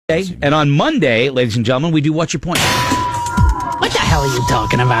And on Monday, ladies and gentlemen, we do What's Your Point? What the hell are you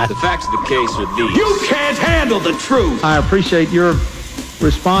talking about? The facts of the case are these. You can't handle the truth. I appreciate your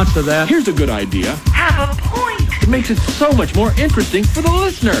response to that. Here's a good idea. Have a point. It makes it so much more interesting for the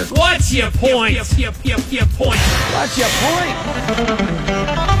listener. What's your point? What's your point?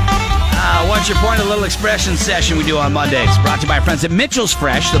 A little expression session we do on Mondays. Brought to you by our friends at Mitchell's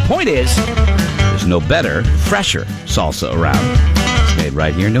Fresh. The point is, there's no better, fresher salsa around. It's made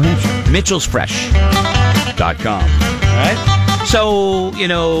right here in New Hampshire. MitchellsFresh.com. All right? So,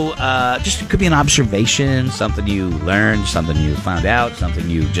 just it could be an observation, something you learned, something you found out, something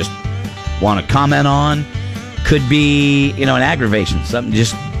you just want to comment on. Could be, an aggravation, something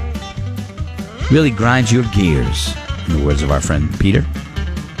just really grinds your gears, in the words of our friend Peter.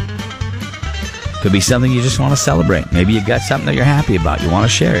 Could be something you just want to celebrate. Maybe you got something that you're happy about. You want to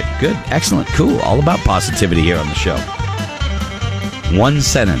share it. Good. Excellent. Cool. All about positivity here on the show. One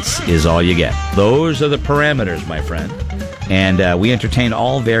sentence is all you get. Those are the parameters, my friend. And we entertain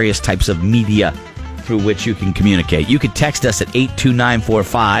all various types of media through which you can communicate. You could text us at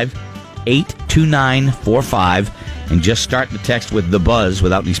 82945, 82945, and just start the text with the buzz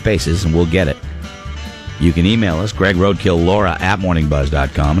without any spaces, and we'll get it. You can email us, Greg Roadkill, Laura at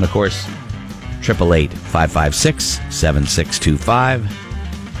morningbuzz.com. And, of course, 888-556-7625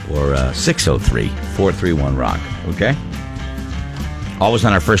 or 603-431-ROCK, okay? Always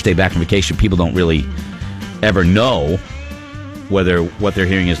on our first day back from vacation, people don't really ever know whether what they're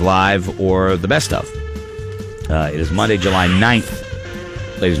hearing is live or the best of. It is Monday, July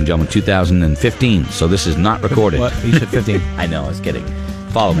 9th, ladies and gentlemen, 2015, so this is not recorded. What? You said 15. I know, I was kidding.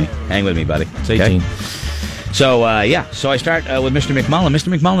 Follow me. Hang with me, buddy. It's 18. Okay? So I start with Mr. McMullen.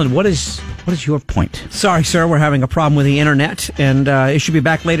 Mr. McMullen, what is your point? Sorry, sir, we're having a problem with the internet, and it should be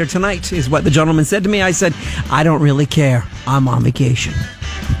back later tonight, is what the gentleman said to me. I said, I don't really care. I'm on vacation.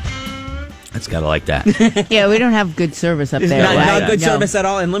 It's got to like that. Yeah, we don't have good service up there. Not good service at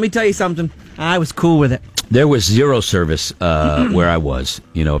all, and let me tell you something. I was cool with it. There was zero service where I was,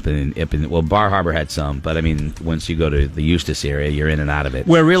 up in Bar Harbor had some, but I mean, once you go to the Eustis area, you're in and out of it.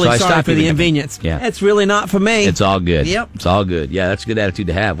 We're really So I sorry stopped for the even coming. inconvenience. Yeah. It's really not for me. It's all good. Yep. It's all good. Yeah, that's a good attitude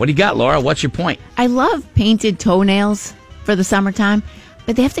to have. What do you got, Laura? What's your point? I love painted toenails for the summertime,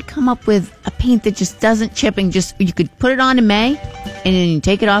 but they have to come up with a paint that just doesn't chip and you could put it on in May and then you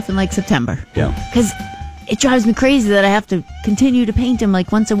take it off in like September. Yeah. Because it drives me crazy that I have to continue to paint them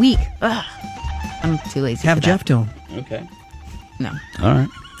like once a week. Ugh. I'm too lazy. Have for Jeff that. do them. Okay. No. All right.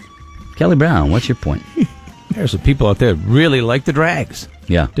 Kelly Brown, what's your point? There's some people out there that really like the drags.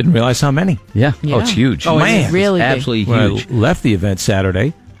 Yeah. Didn't realize how many. Yeah. Yeah. Oh, it's huge. Oh, Man, it's really It's big. absolutely When huge. I left the event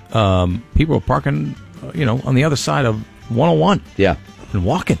Saturday, people were parking, on the other side of 101 Yeah. and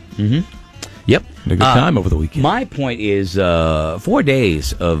walking. Yep. Had a good time over the weekend. My point is 4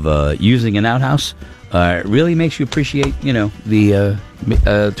 days of using an outhouse really makes you appreciate, the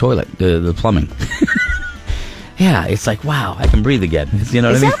toilet, the plumbing. Yeah, it's like, wow, I can breathe again. You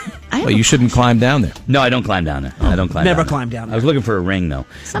know what I mean? Well, you shouldn't climb down there. No, I don't climb down there. I don't climb Never down there. climb down I was there. looking for a ring, though.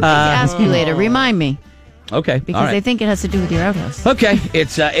 Something to ask you later. Remind me. Okay. Because all right. I think it has to do with your outhouse. Okay,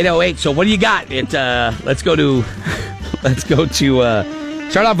 it's 8:08. So what do you got? Let's go to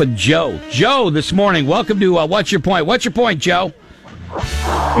start off with Joe. Joe, this morning, welcome to What's Your Point? What's your point, Joe?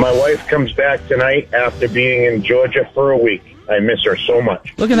 My wife comes back tonight after being in Georgia for a week. I miss her so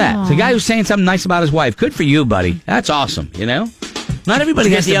much. Look at that. It's a guy who's saying something nice about his wife. Good for you, buddy. That's awesome, Not everybody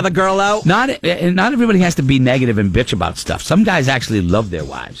Get has the to, other girl out. not everybody has to be negative and bitch about stuff. Some guys actually love their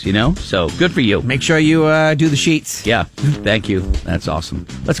wives, So good for you. Make sure you do the sheets. Yeah, thank you. That's awesome.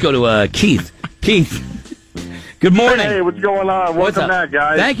 Let's go to Keith. Keith, good morning. Hey, what's going on? What's Welcome up? back,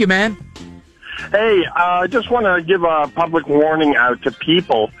 guys. Thank you, man. Hey, I just want to give a public warning out to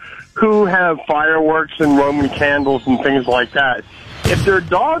people who have fireworks and Roman candles and things like that. If their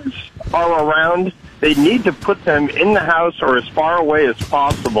dogs are around, they need to put them in the house or as far away as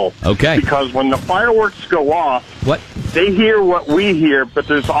possible. Okay. Because when the fireworks go off, What? they hear what we hear, but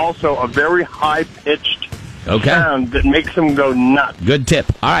there's also a very high-pitched Okay. sound that makes them go nuts. Good tip.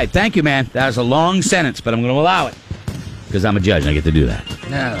 All right, thank you, man. That was a long sentence, but I'm going to allow it because I'm a judge and I get to do that.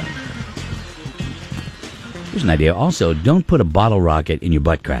 Here's an idea. Also, don't put a bottle rocket in your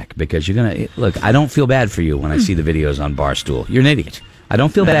butt crack because you're going to... Look, I don't feel bad for you when I see the videos on Barstool. You're an idiot. I don't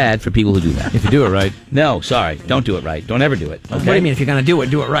feel bad for people who do that. If you do it right. No, sorry. Don't do it right. Don't ever do it. Okay? What do you mean? If you're going to do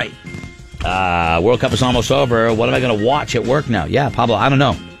it right. World Cup is almost over. What am I going to watch at work now? Yeah, Pablo, I don't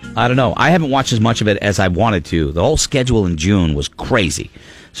know. I haven't watched as much of it as I wanted to. The whole schedule in June was crazy.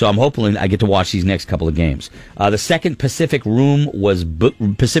 So I'm hoping I get to watch these next couple of games. The second Pacific Rim was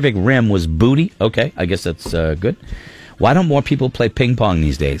booty. Okay, I guess that's good. Why don't more people play ping pong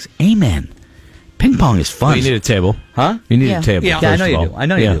these days? Amen. Ping pong is fun. Well, you need a table. Huh? You need Yeah. a table. Yeah. first Yeah, I know of you all. do. I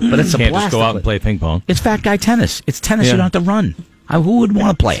know you do. But it's a can't blast just go to out and play ping pong. It's fat guy tennis. It's tennis. Yeah. You don't have to run. Who would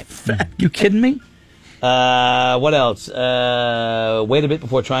want to play it? You kidding me? What else? Wait a bit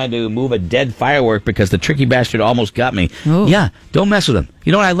before trying to move a dead firework because the tricky bastard almost got me. Ooh. Yeah, don't mess with him.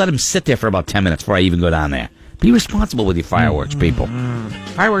 You know what? I let him sit there for about 10 minutes before I even go down there. Be responsible with your fireworks, people.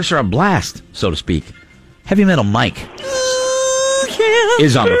 Fireworks are a blast, so to speak. Heavy Metal Mike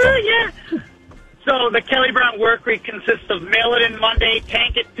is on the phone. Yeah. So the Kelly Brown work week consists of mail it in Monday,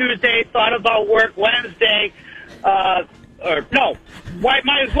 tank it Tuesday, thought about work Wednesday, might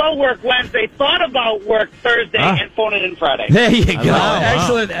as well work Wednesday, thought about work Thursday, and phone it in Friday. There you go. Wow.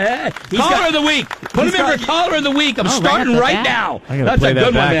 Excellent. Caller of the week. Put him in for caller of the week. I'm starting right right off the bat. now. I got to That's play a that good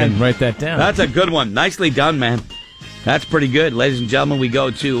one, back man. and write that down. That's a good one. Nicely done, man. That's pretty good. Ladies and gentlemen, we go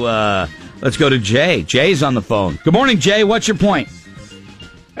to, let's go to Jay. Jay's on the phone. Good morning, Jay. What's your point?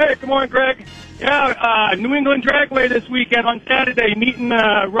 Hey, good morning, Greg. Yeah, New England Dragway this weekend on Saturday, meeting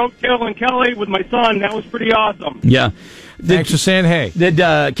Roadkill and Kelly with my son. That was pretty awesome. Yeah. Thanks for saying hey. Did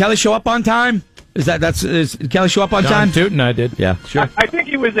Kelly show up on time? Is Kelly show up on John time? Tootin, I did. Yeah, sure. I think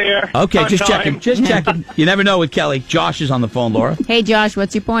he was there. Okay, on just time. checking. Just checking. You never know with Kelly. Josh is on the phone, Laura. Hey, Josh,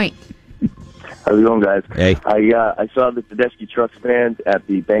 what's your point? How's it going, guys? Hey. I saw the Tedeschi Trucks Band at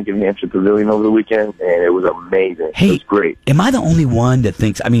the Bank of New Hampshire Pavilion over the weekend, and it was amazing. Hey, it was great. Am I the only one that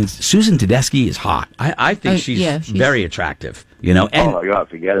thinks? I mean, Susan Tedeschi is hot. I think she's very attractive. You know, and Oh my God,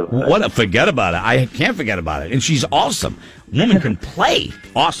 forget about it. forget about it. I can't forget about it. And she's awesome. Woman can play.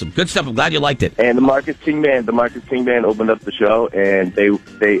 Awesome. Good stuff. I'm glad you liked it. And the Marcus King Band opened up the show, and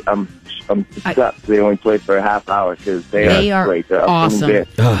I'm shocked they only played for a half hour because they are great. They're awesome. band.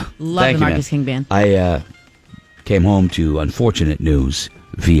 Love Thank the you, Marcus King Band. I came home to unfortunate news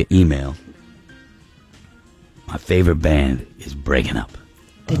via email. My favorite band is breaking up.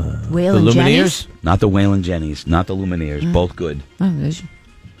 The The Waylon Jennings? Lumineers? Not the Waylon Jennings, not the Lumineers, both good. Oh, there's-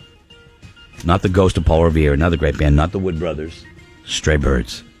 Not the Ghost of Paul Revere, another great band. Not the Wood Brothers. Stray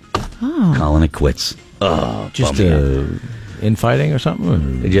Birds. oh. Calling it quits. Oh, Just bum me up. infighting or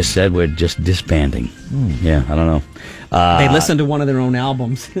something? They just said we're just disbanding. Yeah, I don't know. They listened to one of their own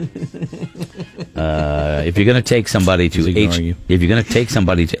albums. If you're going to take somebody to He's ignoring you. if you're going to take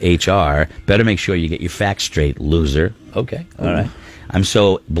somebody to HR, better make sure you get your facts straight, loser. Okay, all right. I'm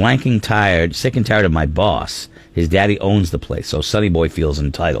so sick and tired of my boss. His daddy owns the place, so Sonny Boy feels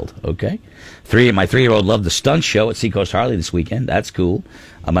entitled. Okay. My 3-year-old loved the stunt show at Seacoast Harley this weekend. That's cool.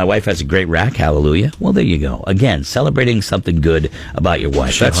 My wife has a great rack. Hallelujah. Well, there you go. Again, celebrating something good about your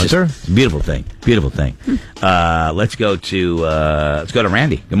wife. Shit, That's just Hunter. a beautiful thing. Beautiful thing. Let's go to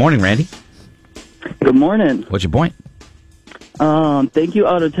Randy. Good morning, Randy. Good morning. What's your point? Thank you,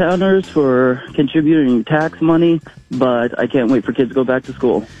 out-of-towners, for contributing tax money, but I can't wait for kids to go back to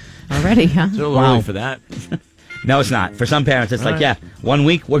school. Already, huh? It's a little early for that. No, it's not. For some parents, it's All like, right. 1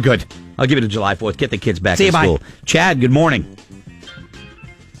 week, we're good. I'll give it to July 4th. Get the kids back See to you, bye. school. Chad, good morning.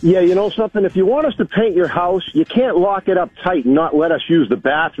 Yeah, you know something? If you want us to paint your house, you can't lock it up tight and not let us use the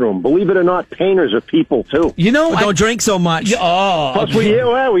bathroom. Believe it or not, painters are people, too. You know, Don't drink so much. Plus, we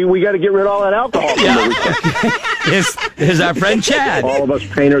got to get rid of all that alcohol. Here's our friend Chad. All of us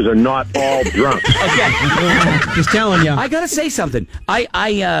painters are not all drunk. Just telling you. I gotta say something.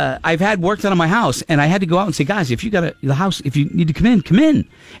 I've had work done on my house, and I had to go out and say, guys, if you got the house, if you need to come in.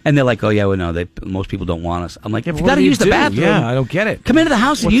 And they're like, oh yeah, well no, most people don't want us. I'm like, if you got to use the bathroom, Yeah, I don't get it. come into the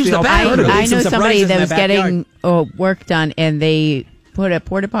house and use the bathroom. I Some know somebody surprises that in was their getting work done, and they put a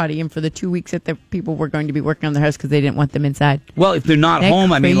porta potty in for the 2 weeks that the people were going to be working on their house because they didn't want them inside. Well, if they're not Isn't that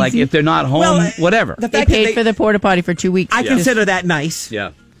home, I mean, like crazy? if they're not home, Well, whatever. the They fact that paid for the porta potty for 2 weeks. I consider that nice.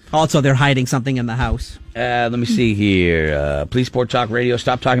 Yeah. Also, they're hiding something in the house. Let me see here. Please, Sport Talk Radio.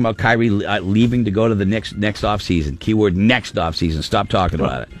 Stop talking about Kyrie leaving to go to the next off season. Keyword next off season. Stop talking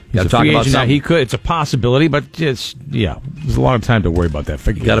about it. He's Got a to talk free about agent now. something. He could. It's a possibility, but there's a lot of time to worry about that.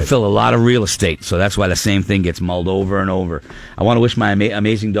 You got to fill a lot of real estate, so that's why the same thing gets mulled over and over. I want to wish my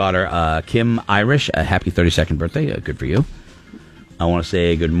amazing daughter, Kim Irish, a happy 32nd birthday. Good for you. I want to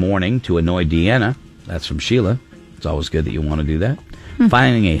say good morning to Annoyed Deanna. That's from Sheila. It's always good that you want to do that.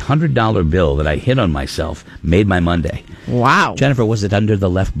 Finding a $100 bill that I hid on myself made my Monday. Wow. Jennifer, was it under the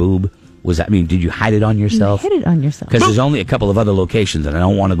left boob? Did you hide it on yourself? Hit it on yourself. Because there's only a couple of other locations, and I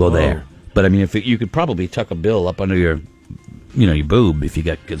don't want to go there. But I mean, you could probably tuck a bill up under your boob if you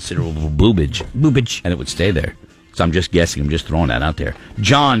got considerable boobage, and it would stay there. So I'm just guessing. I'm just throwing that out there.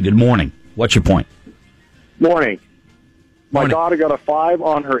 John, good morning. What's your point? Morning. My Morning. daughter got a 5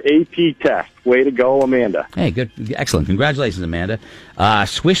 on her AP test. Way to go, Amanda. Hey, good, excellent. Congratulations, Amanda.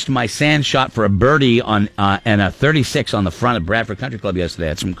 Swished my sand shot for a birdie on and a 36 on the front of Bradford Country Club yesterday.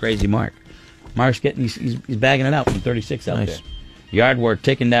 That's some crazy Mark. Mark's he's bagging it out from 36 out there. Yard work,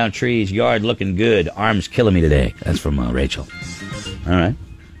 taking down trees. Yard looking good. Arms killing me today. That's from Rachel. All right.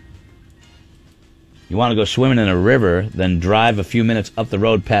 You want to go swimming in a river, then drive a few minutes up the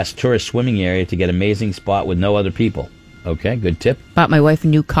road past tourist swimming area to get amazing spot with no other people. Okay, good tip. Bought my wife a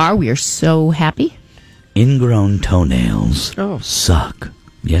new car. We are so happy. Ingrown toenails suck.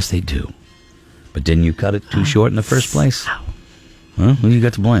 Yes, they do. But didn't you cut it too short in the first place? Well, who you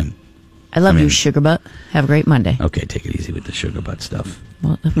got to blame? I love you, Sugar Butt. Have a great Monday. Okay, take it easy with the sugar butt stuff.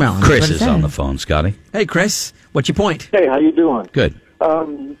 Well, Chris is on the phone, Scotty. Hey, Chris, what's your point? Hey, how you doing? Good.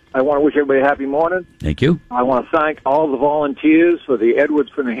 I want to wish everybody a happy morning. Thank you. I want to thank all the volunteers for the Edwards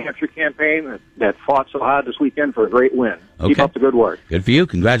for New Hampshire campaign that fought so hard this weekend for a great win. Okay. Keep up the good work. Good for you.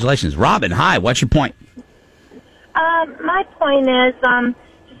 Congratulations. Robin, hi. What's your point? My point is,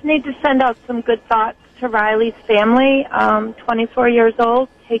 just need to send out some good thoughts to Riley's family. 24 years old,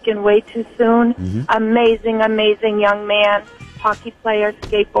 taken way too soon. Mm-hmm. Amazing young man, hockey player,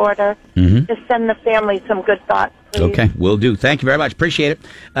 skateboarder. Mm-hmm. Just send the family some good thoughts, please. Okay, will do. Thank you very much. Appreciate it.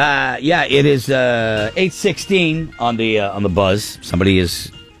 Yeah, it is 8:16 on the buzz. Somebody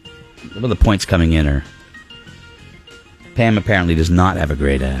is. What are the points coming in? Or Pam apparently does not have a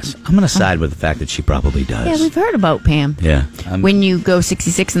great ass. I'm going to side with the fact that she probably does. Yeah, we've heard about Pam. Yeah. When you go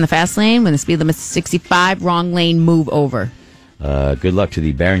 66 in the fast lane, when the speed limit's 65, wrong lane, move over. Good luck to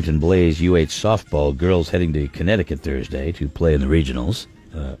the Barrington Blaze UH softball girls heading to Connecticut Thursday to play in the regionals.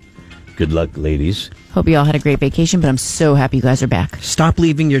 Good luck, ladies. Hope you all had a great vacation, but I'm so happy you guys are back. Stop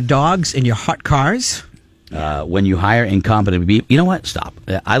leaving your dogs in your hot cars. When you hire incompetent people, you know what? Stop.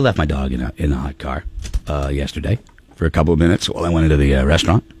 I left my dog in a hot car yesterday for a couple of minutes while I went into the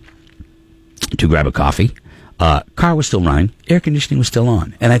restaurant to grab a coffee. Car was still running. Air conditioning was still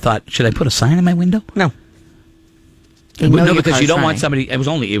on. And I thought, should I put a sign in my window? No. No, because you don't want somebody. It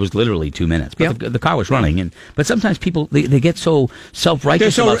was literally 2 minutes, but the car was running. But sometimes people they get so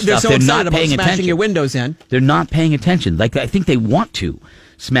self-righteous about stuff. They're not paying attention. Your windows in. They're not paying attention. Like I think they want to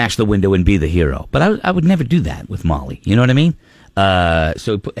smash the window and be the hero, but I would never do that with Molly. You know what I mean?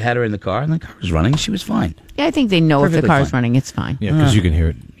 So we had her in the car, and the car was running. She was fine. Yeah, I think they know if the car's fine. running, it's fine. Yeah, because you can hear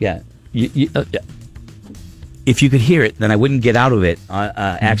it. Yeah. If you could hear it, then I wouldn't get out of it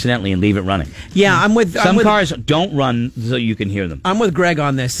accidentally and leave it running. Yeah, I'm with... Some cars don't run so you can hear them. I'm with Greg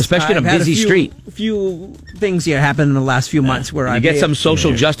on this. Especially on a busy street. A few things here happened in the last few months where you get some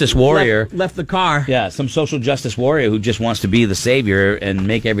social justice warrior. Left the car. Yeah, some social justice warrior who just wants to be the savior and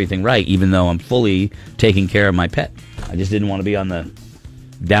make everything right, even though I'm fully taking care of my pet. I just didn't want to be on the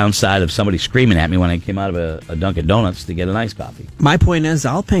downside of somebody screaming at me when I came out of a Dunkin' Donuts to get a nice coffee. My point is,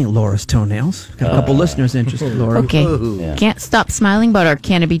 I'll paint Laura's toenails. Got a couple listeners interested, Laura. Okay. Yeah. Can't stop smiling about our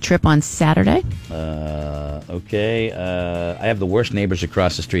Canopy trip on Saturday. Okay. I have the worst neighbors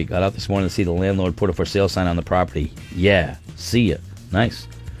across the street. Got out this morning to see the landlord put a for sale sign on the property. Yeah. See ya. Nice.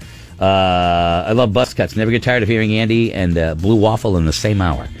 I love buzz cuts. Never get tired of hearing Andy and Blue Waffle in the same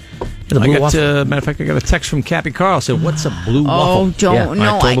hour. Matter of fact, I got a text from Cappy Carl. Said, "What's a blue waffle?" Oh, don't.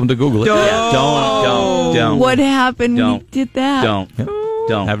 Yeah. I told him to Google it. Don't. What happened when you did that? Don't.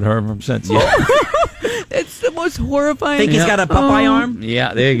 Haven't heard from him since. Yeah. It's the most horrifying. Think he's got a Popeye arm?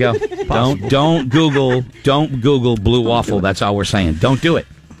 Yeah, there you go. Don't Google blue waffle. That's all we're saying. Don't do it.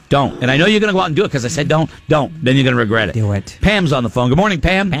 Don't. And I know you're going to go out and do it because I said don't. Then you're going to regret it. Do it. Pam's on the phone. Good morning,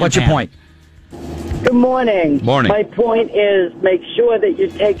 Pam. What's your point? Good morning. Morning. My point is make sure that you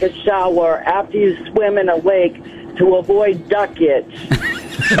take a shower after you swim in a lake to avoid duck itch.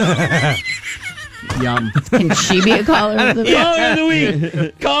 Yum. Can she be a caller of the week? Caller of the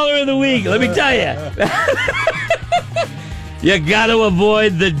week. Caller of the week. Let me tell you. You got to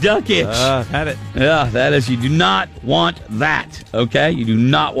avoid the duck itch. Had it. Yeah, that is. You do not want that. Okay? You do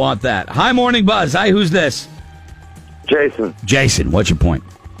not want that. Hi, Morning Buzz. Hi, who's this? Jason, what's your point?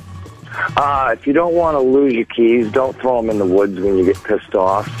 If you don't want to lose your keys, don't throw them in the woods when you get pissed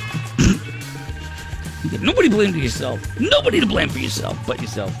off. Nobody blame yourself. Nobody to blame for yourself but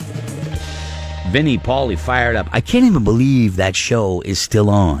yourself. Vinny Pauly fired up. I can't even believe that show is still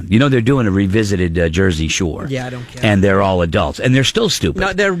on. You know, they're doing a revisited Jersey Shore. Yeah, I don't care. And they're all adults. And they're still stupid.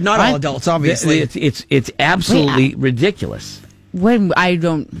 No, they're not all adults, obviously. It's absolutely ridiculous. When I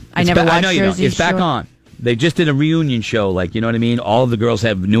never watched I know you Jersey don't. It's back Shore. on. They just did a reunion show, like, you know what I mean? All of the girls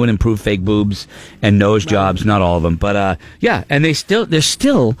have new and improved fake boobs and nose jobs. Not all of them, but yeah. And they're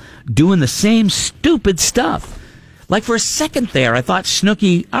still doing the same stupid stuff. Like for a second there, I thought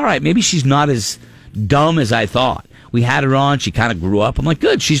Snooki, all right, maybe she's not as dumb as I thought. We had her on. She kind of grew up. I'm like,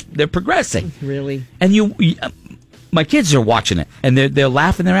 good. They're progressing. Really? And my kids are watching it, and they're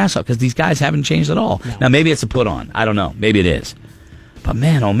laughing their ass off because these guys haven't changed at all. No. Now, maybe it's a put on. I don't know. Maybe it is. But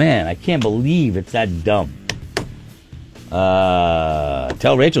man, oh man, I can't believe it's that dumb.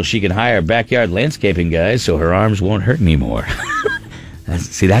 Tell Rachel she can hire backyard landscaping guys so her arms won't hurt anymore.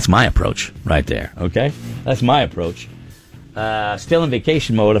 See, that's my approach right there, okay? That's my approach. Still in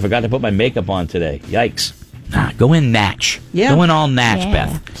vacation mode. I forgot to put my makeup on today. Yikes. Nah, go in natch. Yeah. Go in all natch, Yeah.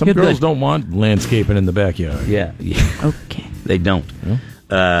 Beth. Some girls don't want landscaping in the backyard. Yeah. Okay. They don't.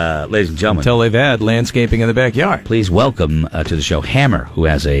 Ladies and gentlemen. Until they've had landscaping in the backyard. Please welcome to the show Hammer, who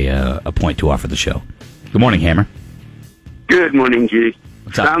has a point to offer the show. Good morning, Hammer. Good morning, G.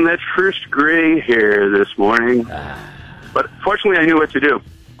 What's up? Found that first gray hair this morning. But fortunately, I knew what to do.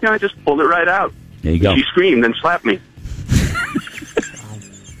 I just pulled it right out. There you go. She screamed and slapped me.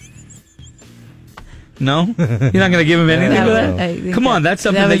 No? You're not going to give him anything for that? Come on, that's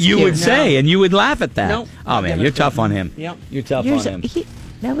something that you cute. would say, and you would laugh at that. Nope. Oh, man, you're tough on him. Yep. You're tough on him.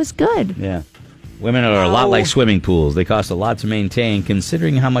 That was good. Yeah. Women are a lot like swimming pools. They cost a lot to maintain,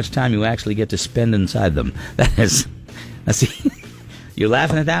 considering how much time you actually get to spend inside them. That's you're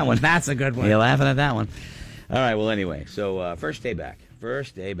laughing at that one. That's a good one. You're laughing at that one. All right, well, anyway, so first day back.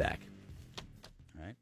 First day back.